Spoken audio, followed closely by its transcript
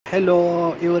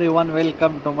Hello everyone,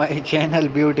 welcome to my channel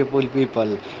beautiful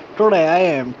people. Today I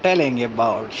am telling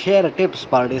about share tips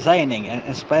for designing and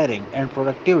inspiring and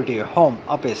productivity home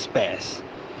office space.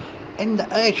 In the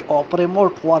age of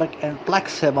remote work and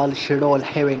flexible schedule,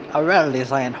 having a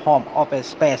well-designed home office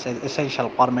space is essential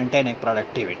for maintaining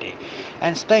productivity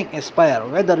and staying inspired.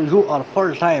 Whether you are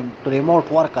full-time remote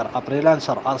worker, a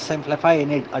freelancer, or simplify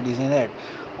need a designated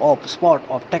of spot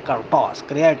of taker task,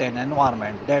 create an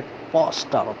environment that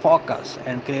foster focus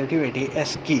and creativity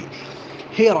is key.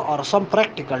 Here are some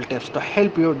practical tips to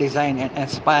help you design an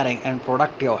inspiring and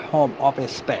productive home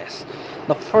office space.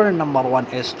 The first number one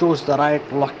is choose the right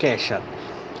location.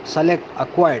 Select a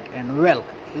quiet and well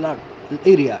lit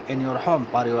area in your home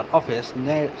for your office.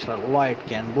 Natural light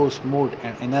can boost mood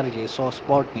and energy, so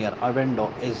spot near a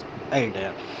window is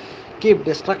ideal. Keep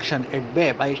distraction at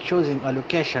bay by choosing a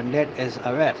location that is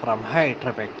away from high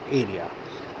traffic area.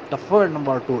 The third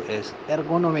number two is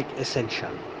ergonomic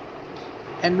essential.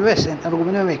 Invest in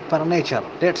ergonomic furniture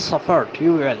that support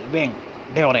your well-being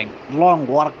during long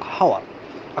work hours.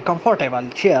 A comfortable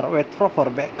chair with proper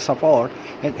back support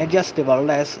and adjustable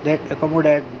legs that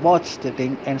accommodate both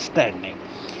sitting and standing.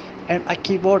 And a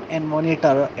keyboard and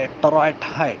monitor at the right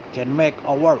height can make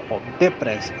a world of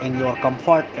difference in your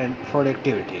comfort and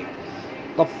productivity.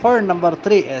 The third number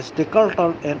three is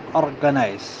declutter and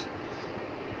organize.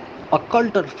 A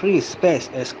clutter-free space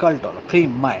is clutter-free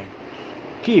mind.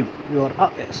 Keep your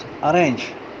office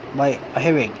arranged by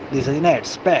having designated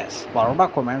space for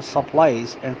documents,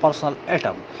 supplies, and personal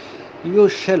items.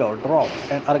 Use shallow drop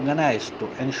and organize to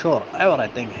ensure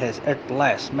everything has its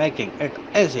place, making it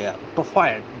easier to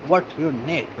find what you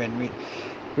need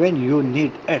when you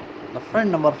need it. The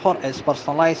friend number four is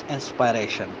personalized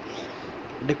inspiration.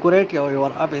 Decorate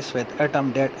your office with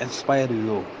items that inspire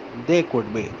you. They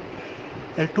could be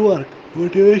at work,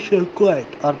 motivational quote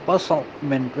or personal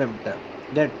momentum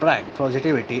that bring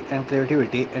positivity and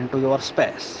creativity into your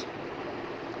space.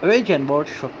 A vision board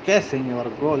showcasing your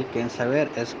goal can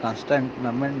serve as constant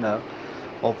reminder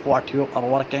of what you are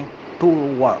working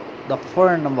toward. The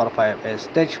point number five is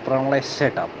stage-friendly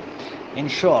setup.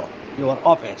 Ensure your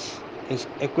office is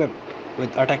equipped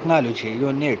with a technology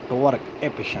you need to work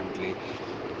efficiently.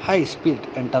 High-speed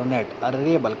internet, a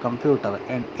reliable computer,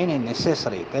 and any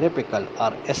necessary peripheral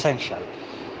are essential.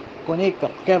 Connect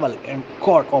cable and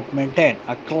cord of maintain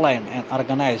a clean and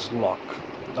organized look.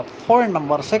 The point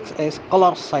number six is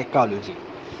color psychology.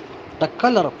 The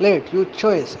color plate you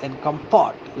choose and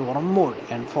comport your mood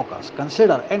and focus.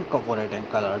 Consider incorporating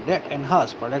color that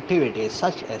enhance productivity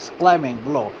such as climbing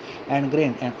blue and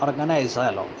green and organized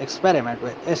yellow. Experiment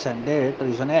with essence that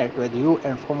resonate with you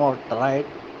and promote the right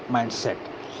mindset.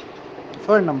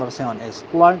 Point number seven is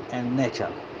plant and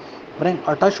nature. Bring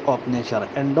a touch of nature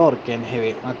indoor can have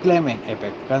a calming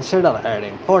effect. Consider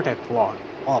adding potted plant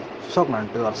of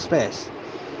succulent to your space.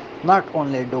 Not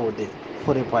only do they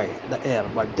purify the air,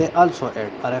 but they also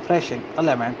add a refreshing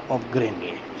element of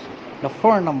greenery. The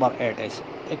phone number 8 is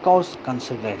echoes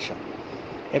consideration.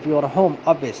 If your home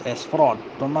office is prone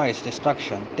to noise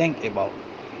destruction, think about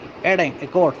adding a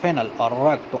cord panel or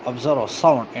rug to absorb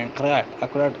sound and create a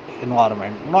quiet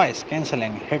environment. Noise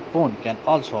cancelling headphone can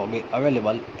also be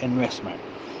available investment.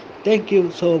 Thank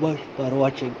you so much for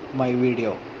watching my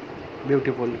video,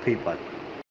 beautiful people.